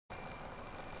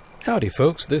Howdy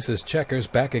folks, this is Checkers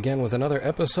back again with another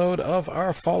episode of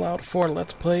our Fallout 4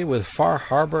 Let's Play with Far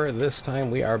Harbor. This time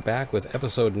we are back with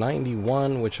episode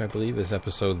 91, which I believe is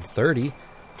episode 30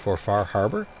 for Far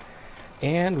Harbor.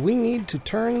 And we need to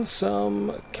turn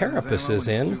some carapaces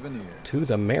in to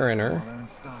the Mariner.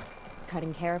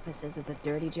 Cutting carapaces is a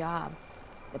dirty job.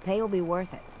 The pay will be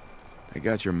worth it. I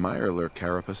got your Mirelurk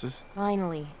carapaces.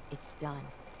 Finally, it's done.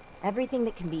 Everything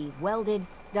that can be welded,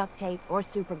 duct tape, or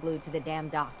superglued to the damn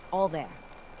docks, all there.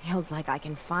 Feels like I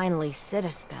can finally sit a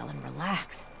spell and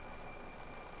relax.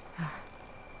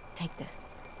 Take this.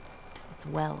 It's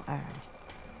well earned.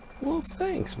 Well,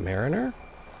 thanks, Mariner.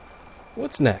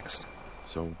 What's next?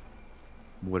 So,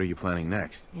 what are you planning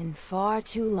next? Been far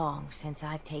too long since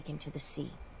I've taken to the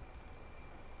sea.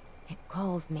 It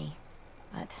calls me,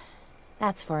 but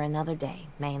that's for another day,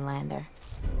 mainlander.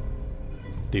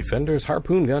 Defender's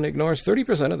harpoon gun ignores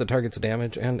 30% of the target's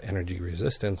damage and energy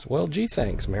resistance. Well, gee,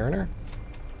 thanks, Mariner.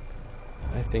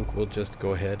 I think we'll just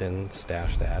go ahead and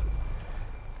stash that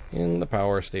in the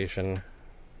power station.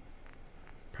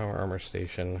 Power armor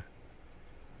station.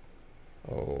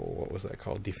 Oh, what was that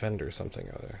called? Defender something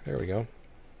or other. There we go.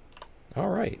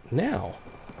 Alright, now,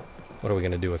 what are we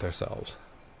going to do with ourselves?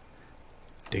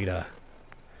 Data.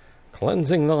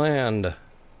 Cleansing the land.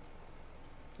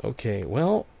 Okay,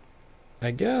 well, I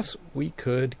guess we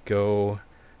could go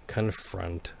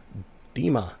confront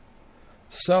DiMA.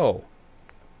 So,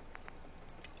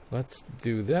 let's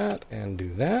do that, and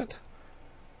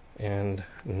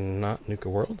not Nuka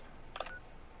World.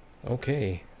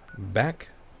 Okay, back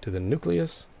to the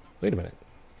nucleus. Wait a minute.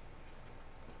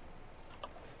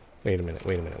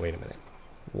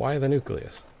 Why the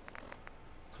nucleus?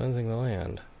 Cleansing the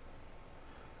land.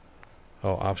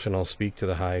 Oh, optional, speak to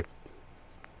the high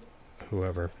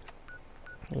whoever.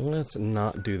 Let's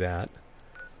not do that.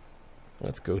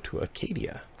 Let's go to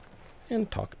Acadia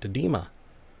and talk to DiMA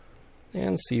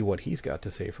and see what he's got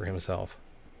to say for himself.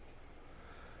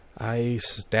 I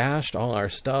stashed all our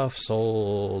stuff,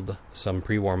 sold some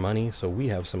pre-war money, so we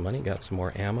have some money, got some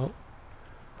more ammo,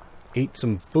 ate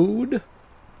some food,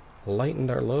 lightened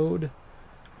our load.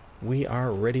 We are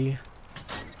ready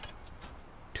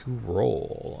to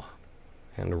roll.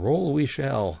 And roll we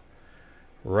shall,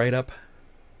 right up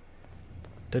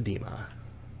to DiMA.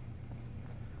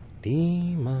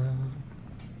 DiMA.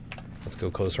 Let's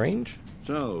go close range.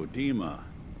 So, DiMA,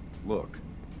 look,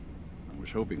 I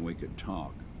was hoping we could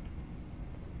talk.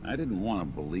 I didn't want to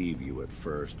believe you at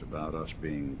first about us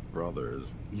being brothers.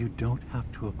 You don't have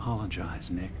to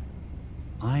apologize, Nick.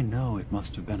 I know it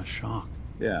must have been a shock.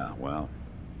 Yeah, well,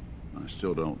 I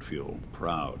still don't feel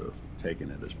proud of taking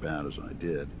it as bad as I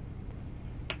did.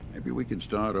 Maybe we can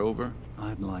start over?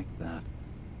 I'd like that.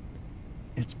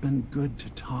 It's been good to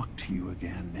talk to you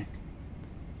again, Nick.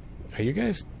 Are you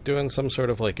guys doing some sort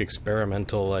of like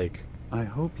experimental like I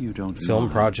hope you don't film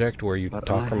mind, project where you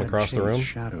talk from across the room?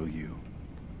 Shadow you.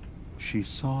 She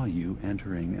saw you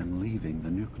entering and leaving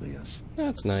the nucleus.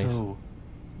 That's nice. So,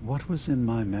 what was in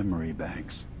my memory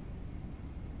banks?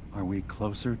 Are we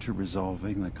closer to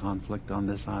resolving the conflict on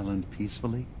this island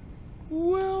peacefully?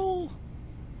 Well,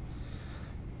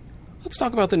 let's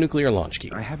talk about the nuclear launch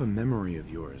key. I have a memory of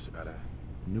yours about a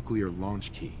nuclear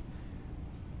launch key.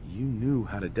 You knew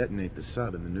how to detonate the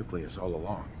sub in the nucleus all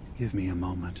along. Give me a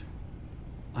moment.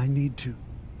 I need to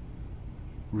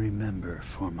remember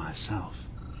for myself.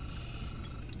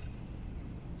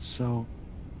 So,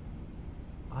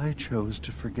 I chose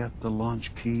to forget the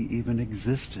launch key even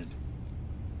existed.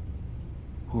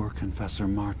 Poor Confessor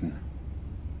Martin.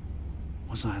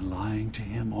 Was I lying to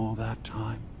him all that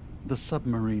time? The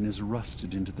submarine is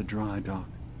rusted into the dry dock.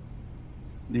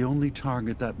 The only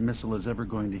target that missile is ever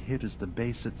going to hit is the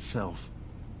base itself.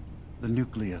 The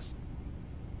nucleus.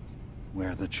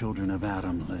 Where the children of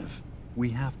Adam live. We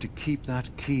have to keep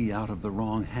that key out of the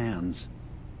wrong hands.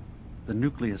 The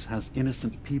nucleus has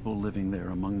innocent people living there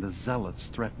among the zealots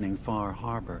threatening Far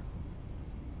Harbor.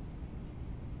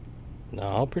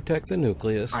 Now, I'll protect the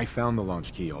nucleus. I found the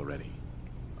launch key already.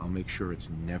 I'll make sure it's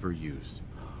never used.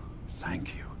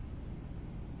 Thank you.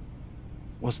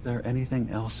 Was there anything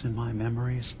else in my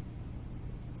memories?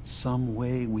 Some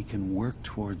way we can work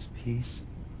towards peace?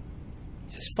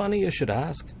 It's funny you should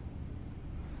ask.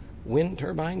 Wind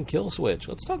turbine kill switch.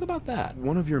 Let's talk about that.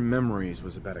 One of your memories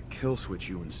was about a kill switch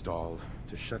you installed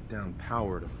to shut down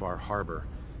power to Far Harbor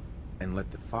and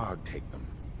let the fog take them.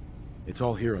 It's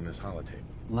all here on this holotape.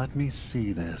 Let me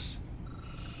see this.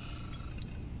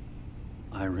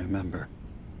 I remember.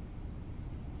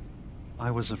 I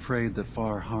was afraid that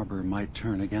Far Harbor might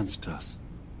turn against us.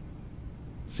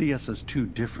 See us as too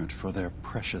different for their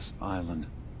precious island.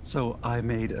 So I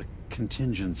made a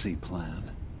contingency plan.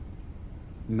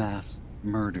 mass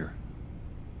murder.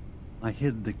 I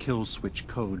hid the kill switch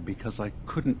code because I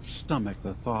couldn't stomach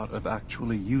the thought of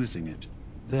actually using it.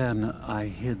 Then I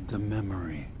hid the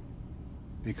memory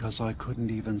because I couldn't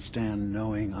even stand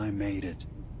knowing I made it.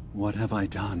 What have I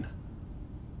done?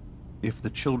 If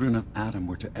the children of Adam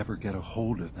were to ever get a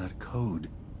hold of that code,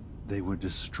 they would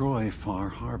destroy Far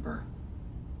Harbor.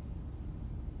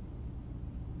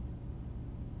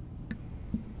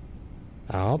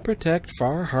 I'll protect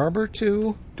Far Harbor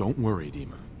too. Don't worry,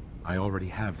 DiMA. I already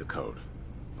have the code.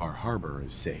 Far Harbor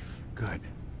is safe. Good.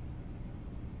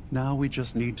 Now we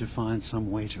just need to find some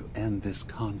way to end this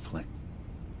conflict.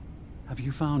 Have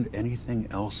you found anything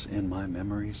else in my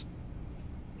memories?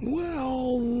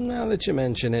 Well, now that you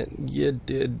mention it, you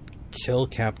did kill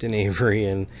Captain Avery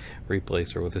and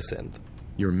replace her with a synth.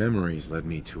 Your memories led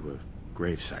me to a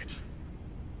gravesite.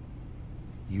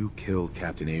 You killed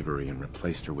Captain Avery and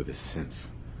replaced her with a synth,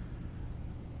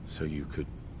 so you could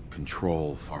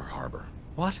control Far Harbor.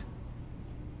 What?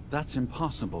 That's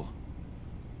impossible.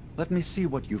 Let me see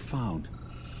what you found.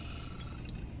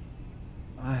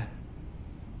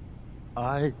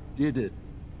 I did it.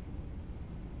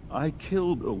 I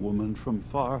killed a woman from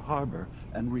Far Harbor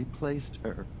and replaced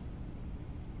her.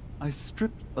 I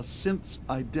stripped a synth's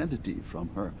identity from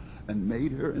her and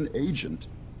made her an agent.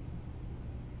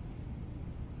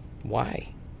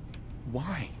 Why?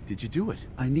 Why did you do it?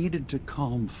 I needed to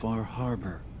calm Far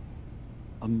Harbor.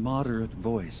 A moderate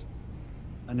voice.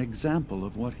 An example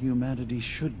of what humanity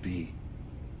should be.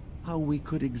 How we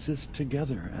could exist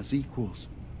together as equals.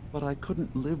 But I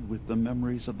couldn't live with the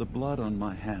memories of the blood on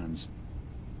my hands.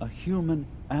 A human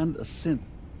and a synth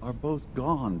are both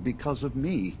gone because of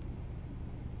me.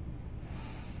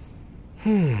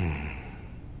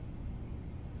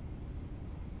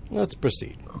 Let's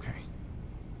proceed. Okay.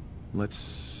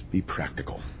 Let's be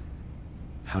practical.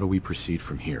 How do we proceed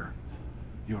from here?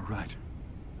 You're right.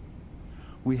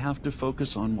 We have to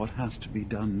focus on what has to be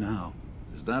done now.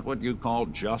 Is that what you call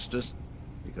justice?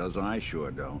 Because I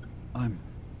sure don't. I'm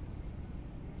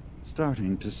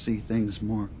starting to see things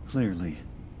more clearly.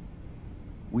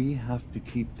 We have to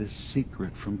keep this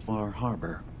secret from Far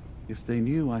Harbor. If they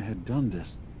knew I had done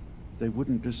this, they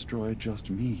wouldn't destroy just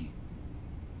me.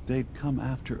 They'd come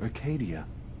after Acadia,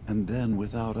 and then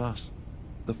without us,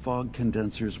 the fog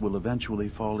condensers will eventually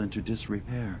fall into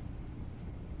disrepair.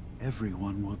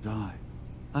 Everyone will die.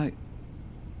 I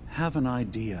have an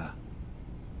idea.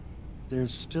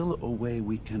 There's still a way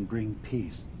we can bring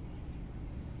peace.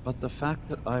 But the fact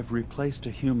that I've replaced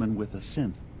a human with a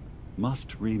synth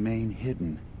must remain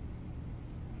hidden.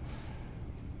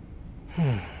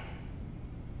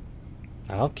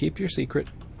 I'll keep your secret.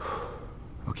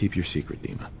 I'll keep your secret,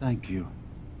 DiMA. Thank you.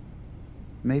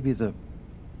 Maybe the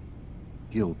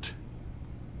guilt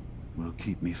will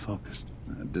keep me focused.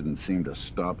 That didn't seem to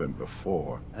stop him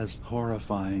before. As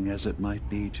horrifying as it might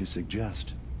be to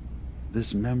suggest,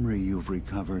 this memory you've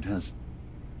recovered has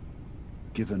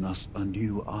given us a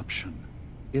new option.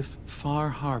 If Far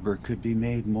Harbor could be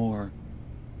made more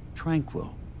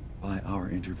tranquil by our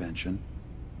intervention,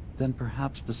 then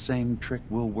perhaps the same trick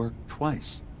will work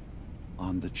twice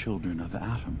on the children of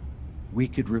Adam. We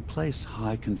could replace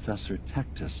High Confessor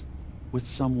Tectus with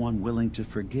someone willing to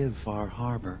forgive Far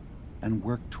Harbor and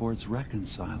work towards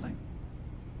reconciling.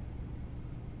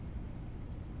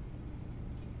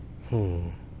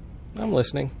 I'm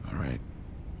listening. All right.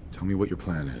 Tell me what your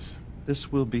plan is.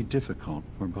 This will be difficult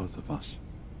for both of us,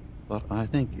 but I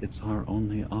think it's our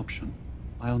only option.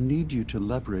 I'll need you to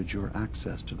leverage your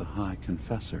access to the High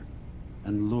Confessor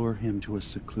and lure him to a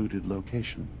secluded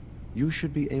location. You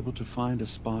should be able to find a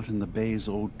spot in the Bay's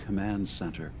old command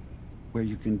center where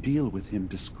you can deal with him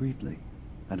discreetly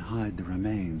and hide the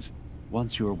remains.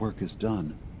 Once your work is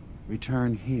done,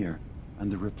 return here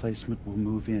and the replacement will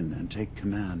move in and take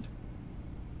command.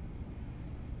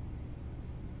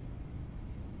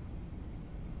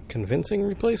 Convincing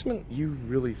replacement? You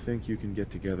really think you can get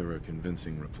together a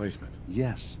convincing replacement?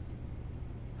 Yes.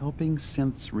 Helping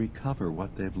synths recover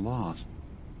what they've lost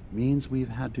means we've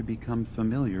had to become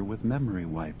familiar with memory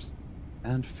wipes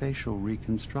and facial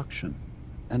reconstruction.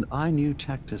 And I knew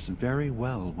Tectus very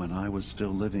well when I was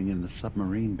still living in the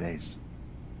submarine base.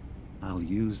 I'll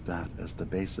use that as the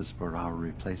basis for our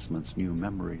replacement's new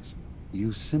memories.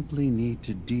 You simply need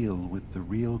to deal with the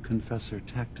real Confessor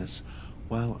Tectus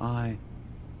while I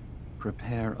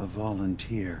prepare a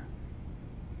volunteer.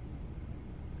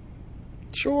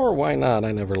 Sure, why not?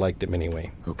 I never liked him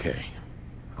anyway. Okay,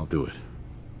 I'll do it.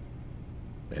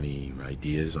 Any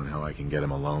ideas on how I can get him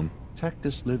alone?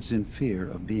 Tectus lives in fear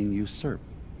of being usurped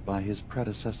by his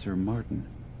predecessor Martin.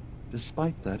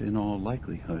 Despite that, in all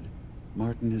likelihood,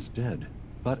 Martin is dead.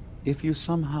 But if you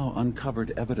somehow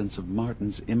uncovered evidence of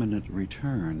Martin's imminent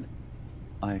return,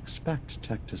 I expect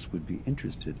Tectus would be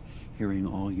interested hearing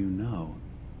all you know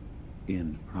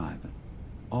in private.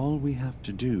 All we have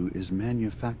to do is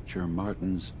manufacture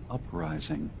Martin's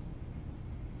uprising.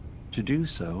 To do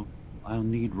so, I'll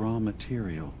need raw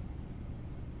material.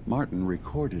 Martin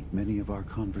recorded many of our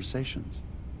conversations.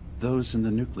 Those in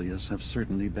the nucleus have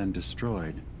certainly been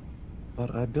destroyed,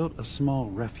 but I built a small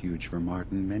refuge for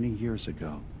Martin many years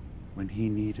ago when he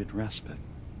needed respite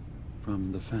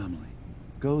from the family.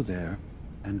 Go there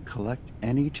and collect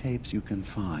any tapes you can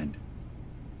find.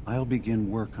 I'll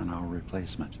begin work on our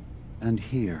replacement. And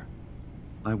here,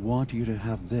 I want you to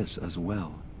have this as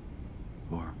well,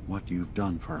 for what you've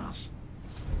done for us.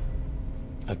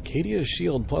 Acadia's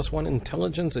shield, +1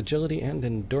 intelligence, agility, and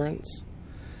endurance.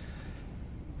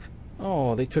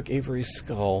 Oh, they took Avery's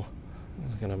skull. I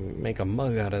was gonna make a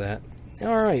mug out of that.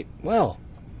 Alright, well.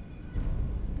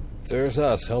 There's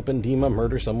us helping DiMA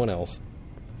murder someone else.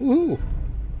 Woohoo!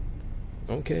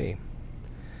 Okay.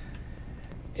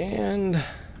 And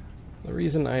the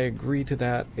reason I agree to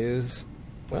that is,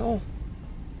 well,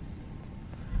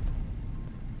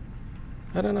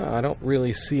 I don't know. I don't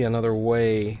really see another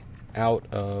way out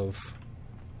of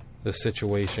the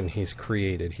situation he's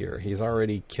created here. He's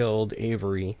already killed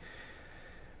Avery.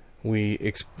 We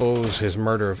expose his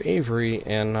murder of Avery,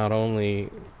 and not only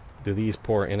do these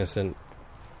poor innocent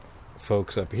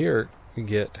folks up here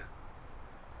get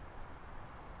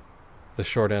the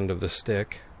short end of the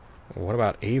stick, what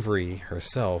about Avery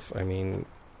herself? I mean,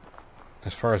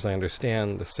 as far as I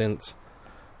understand, the synths,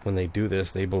 when they do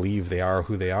this, they believe they are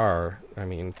who they are. I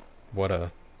mean, what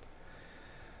a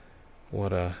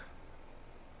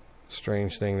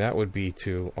strange thing that would be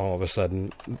to all of a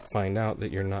sudden find out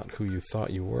that you're not who you thought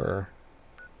you were.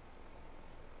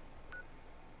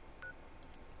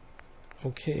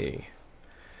 Okay.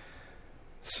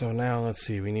 So now, let's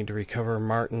see, we need to recover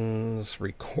Martin's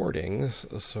recordings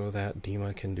so that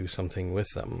DiMA can do something with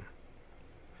them.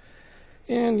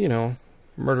 And, you know,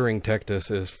 murdering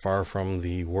Tectus is far from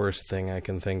the worst thing I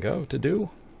can think of to do.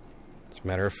 As a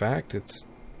matter of fact, it's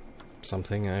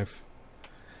something I've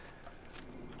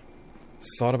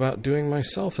thought about doing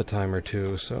myself a time or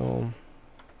two, so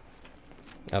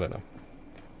I don't know.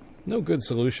 No good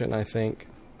solution, I think.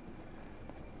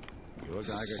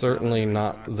 Certainly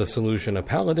not the solution a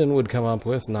paladin would come up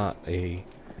with, not a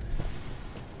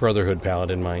Brotherhood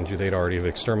paladin, mind you. They'd already have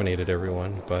exterminated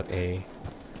everyone, but an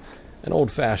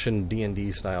old-fashioned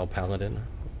D&D style paladin.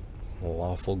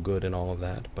 Lawful good and all of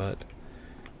that, but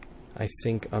I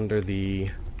think under the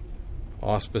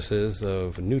auspices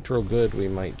of neutral good, we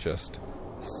might just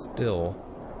still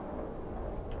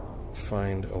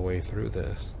find a way through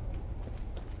this.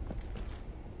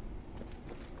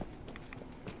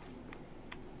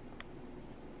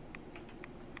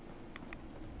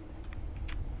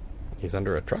 He's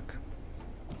under a truck.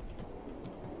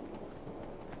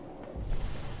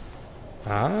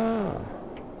 Ah!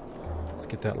 Let's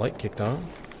get that light kicked on.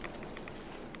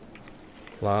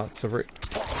 Lots of... Why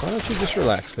don't you just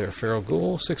relax there, Feral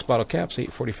Ghoul? 6 bottle caps,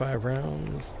 845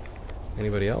 rounds.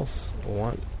 Anybody else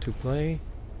want to play?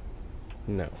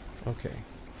 No. Okay.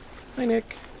 Hi,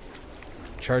 Nick.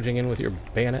 Charging in with your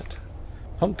bayonet.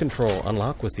 Pump control.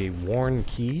 Unlock with the worn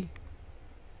key.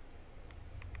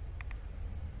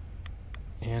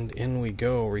 And in we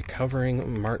go,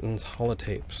 recovering Martin's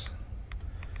holotapes.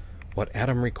 What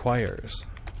Adam requires.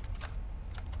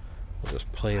 We'll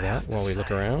just play that while we look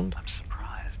around. I'm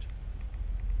surprised.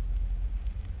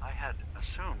 I had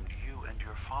assumed you and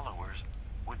your followers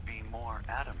would be more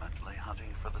adamantly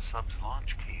hunting for the sub's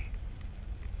launch key.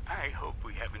 I hope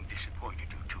we haven't disappointed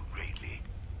you too greatly.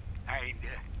 I'd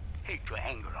hate to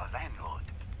anger our landlord.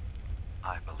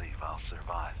 I believe I'll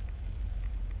survive.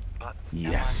 But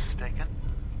Yes. am I mistaken?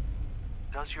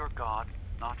 Does your god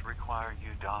not require you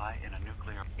die in a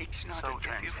nuclear... It's not so a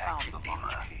transaction, if you found the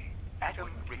launch DiMA. key, Adam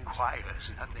wouldn't you requires use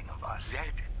it? nothing of us. That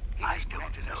he I has don't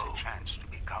granted us know. a chance to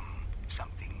become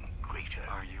something greater.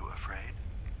 Are you afraid?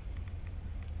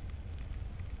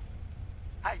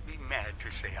 I'd be mad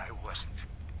to say I wasn't,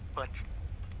 but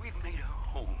we've made a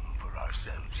home for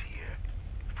ourselves here.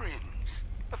 Friends,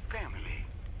 a family.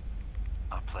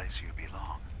 A place you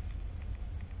belong.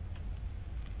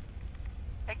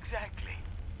 Exactly.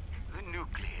 The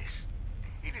nucleus.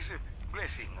 It is a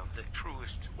blessing of the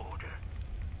truest order.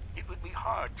 It would be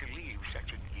hard to leave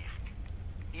such a gift,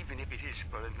 even if it is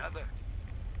for another.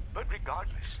 But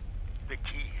regardless, the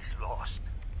key is lost.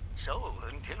 So,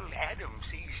 until Adam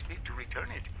sees fit to return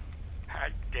it, I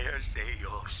dare say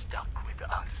you're stuck with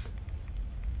us.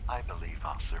 I believe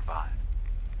I'll survive.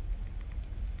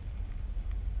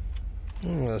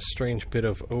 A strange bit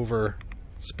of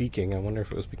over-speaking. I wonder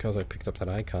if it was because I picked up that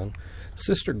icon.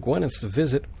 Sister Gwyneth's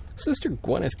visit. Sister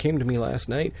Gwyneth came to me last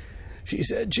night. She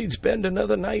said she'd spend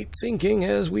another night thinking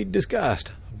as we'd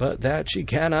discussed, but that she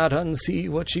cannot unsee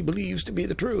what she believes to be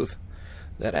the truth,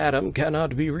 that Adam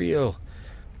cannot be real.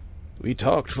 We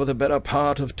talked for the better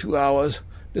part of 2 hours,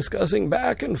 discussing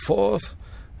back and forth.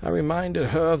 I reminded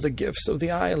her of the gifts of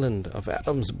the island, of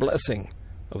Adam's blessing,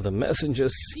 of the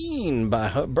messengers seen by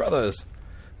her brothers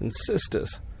and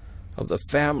sisters, of the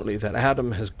family that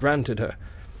Adam has granted her.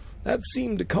 That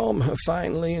seemed to calm her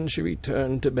finally, and she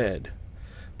returned to bed.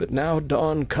 But now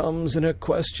dawn comes, and her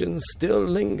questions still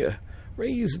linger,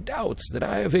 raise doubts that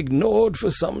I have ignored for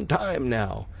some time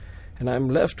now, and I'm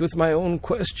left with my own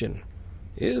question.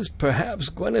 Is perhaps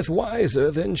Gwyneth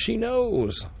wiser than she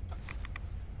knows?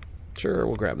 Sure,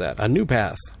 we'll grab that. A new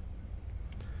path.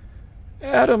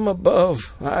 Adam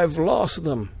above, I've lost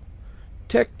them.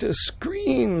 Tecta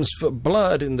screams for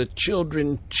blood, and the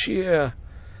children cheer.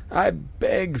 I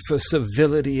beg for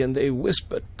civility, and they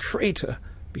whisper traitor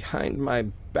behind my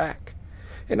back.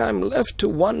 And I'm left to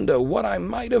wonder what I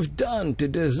might have done to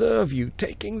deserve you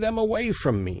taking them away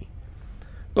from me.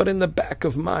 But in the back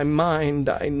of my mind,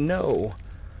 I know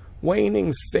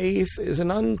waning faith is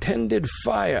an untended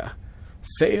fire.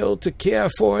 Fail to care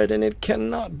for it, and it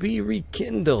cannot be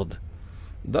rekindled.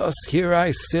 Thus here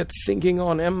I sit, thinking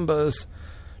on embers,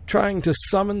 trying to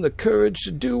summon the courage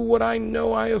to do what I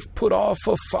know I have put off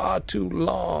for far too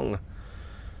long.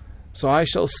 So I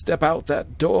shall step out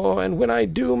that door, and when I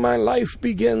do, my life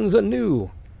begins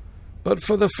anew. But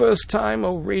for the first time,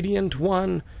 O Radiant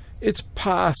One, its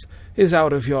path is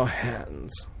out of your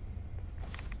hands.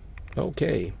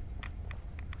 Okay.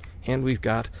 And we've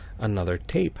got another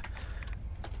tape.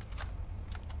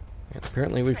 And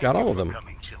apparently we've got all of them.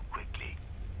 Coming so quickly.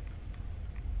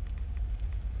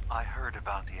 I heard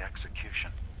about the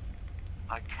execution.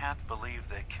 I can't believe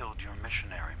they killed your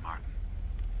missionary, Martin.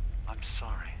 I'm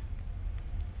sorry.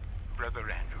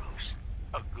 Brother Andrews,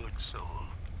 a good soul.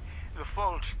 The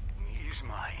fault is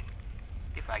mine.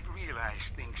 If I'd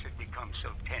realized things had become so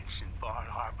tense in Far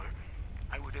Harbor,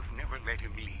 I would have never let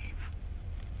him leave.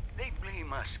 They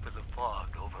blame us for the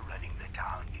fog overrunning the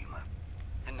town, DiMA.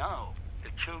 And now,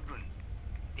 the children,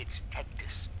 it's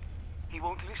Tectus. He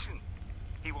won't listen.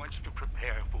 He wants to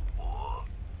prepare for war.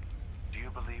 Do you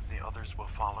believe the others will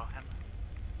follow him?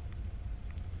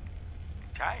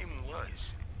 Time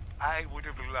was. I would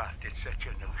have laughed at such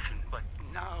a notion, but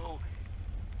now...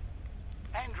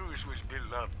 Andrews was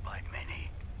beloved by many.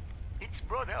 It's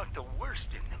brought out the worst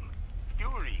in them.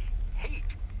 Fury,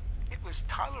 hate. It was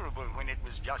tolerable when it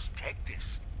was just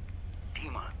Tectus.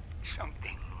 DiMA,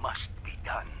 something must be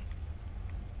done.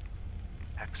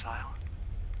 Exile?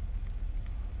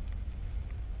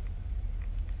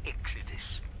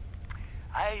 Exodus.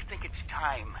 I think it's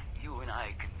time you and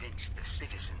I convinced the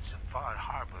citizens of Far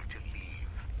Harbor to leave.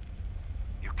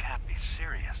 You can't be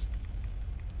serious.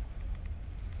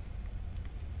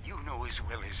 You know as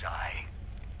well as I,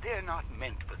 they're not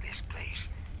meant for this place.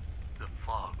 The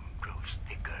fog grows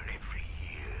thicker every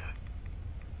year.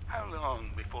 How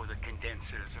long before the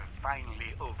condensers are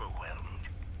finally overwhelmed?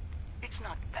 It's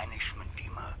not banishment,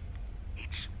 DiMA.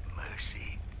 It's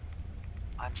mercy.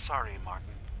 I'm sorry,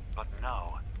 Martin, but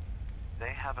no. They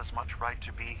have as much right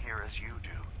to be here as you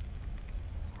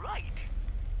do. Right.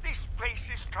 This place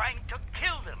is trying to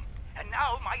kill them. And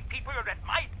now my people are at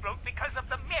my throat because of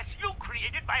the mess you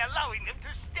created by allowing them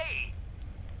to stay.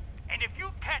 And if you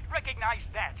can't recognize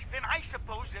that, then I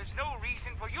suppose there's no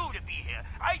reason for you to be here.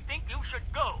 I think you should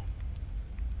go.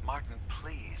 Martin,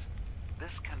 please.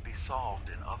 This can be solved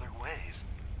in other ways.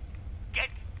 Get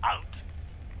out.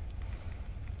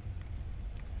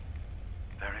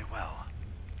 Very well.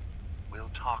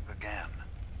 We'll talk again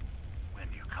when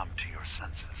you come to your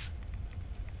senses.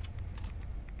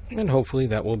 And hopefully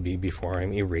that will be before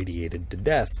I'm irradiated to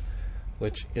death,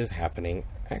 which is happening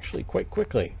actually quite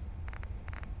quickly.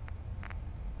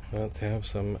 Let's have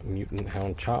some mutant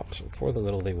hound chops. For the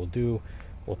little they will do,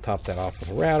 we'll top that off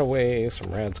with a rat away,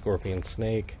 some rad scorpion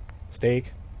snake,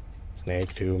 steak,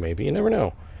 snake too, maybe, you never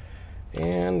know.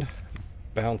 And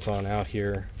bounce on out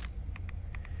here.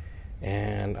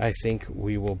 And I think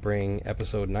we will bring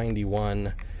episode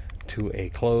 91 to a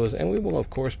close, and we will of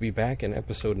course be back in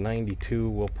episode 92.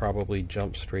 We'll probably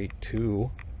jump straight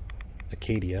to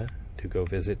Acadia to go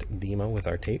visit DiMA with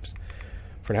our tapes.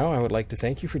 For now, I would like to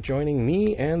thank you for joining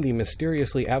me and the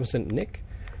mysteriously absent Nick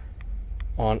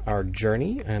on our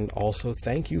journey, and also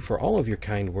thank you for all of your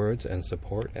kind words and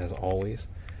support as always.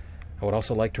 I would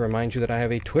also like to remind you that I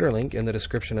have a Twitter link in the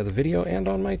description of the video and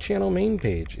on my channel main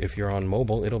page. If you're on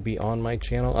mobile, it'll be on my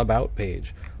channel About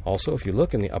page. Also, if you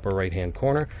look in the upper right-hand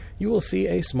corner, you will see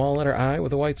a small letter I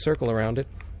with a white circle around it.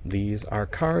 These are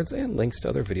cards and links to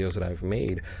other videos that I've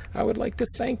made. I would like to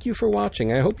thank you for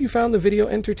watching. I hope you found the video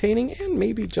entertaining and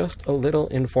maybe just a little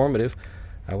informative.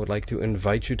 I would like to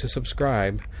invite you to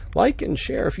subscribe, like and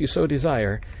share if you so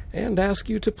desire, and ask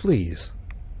you to please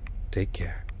take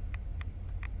care.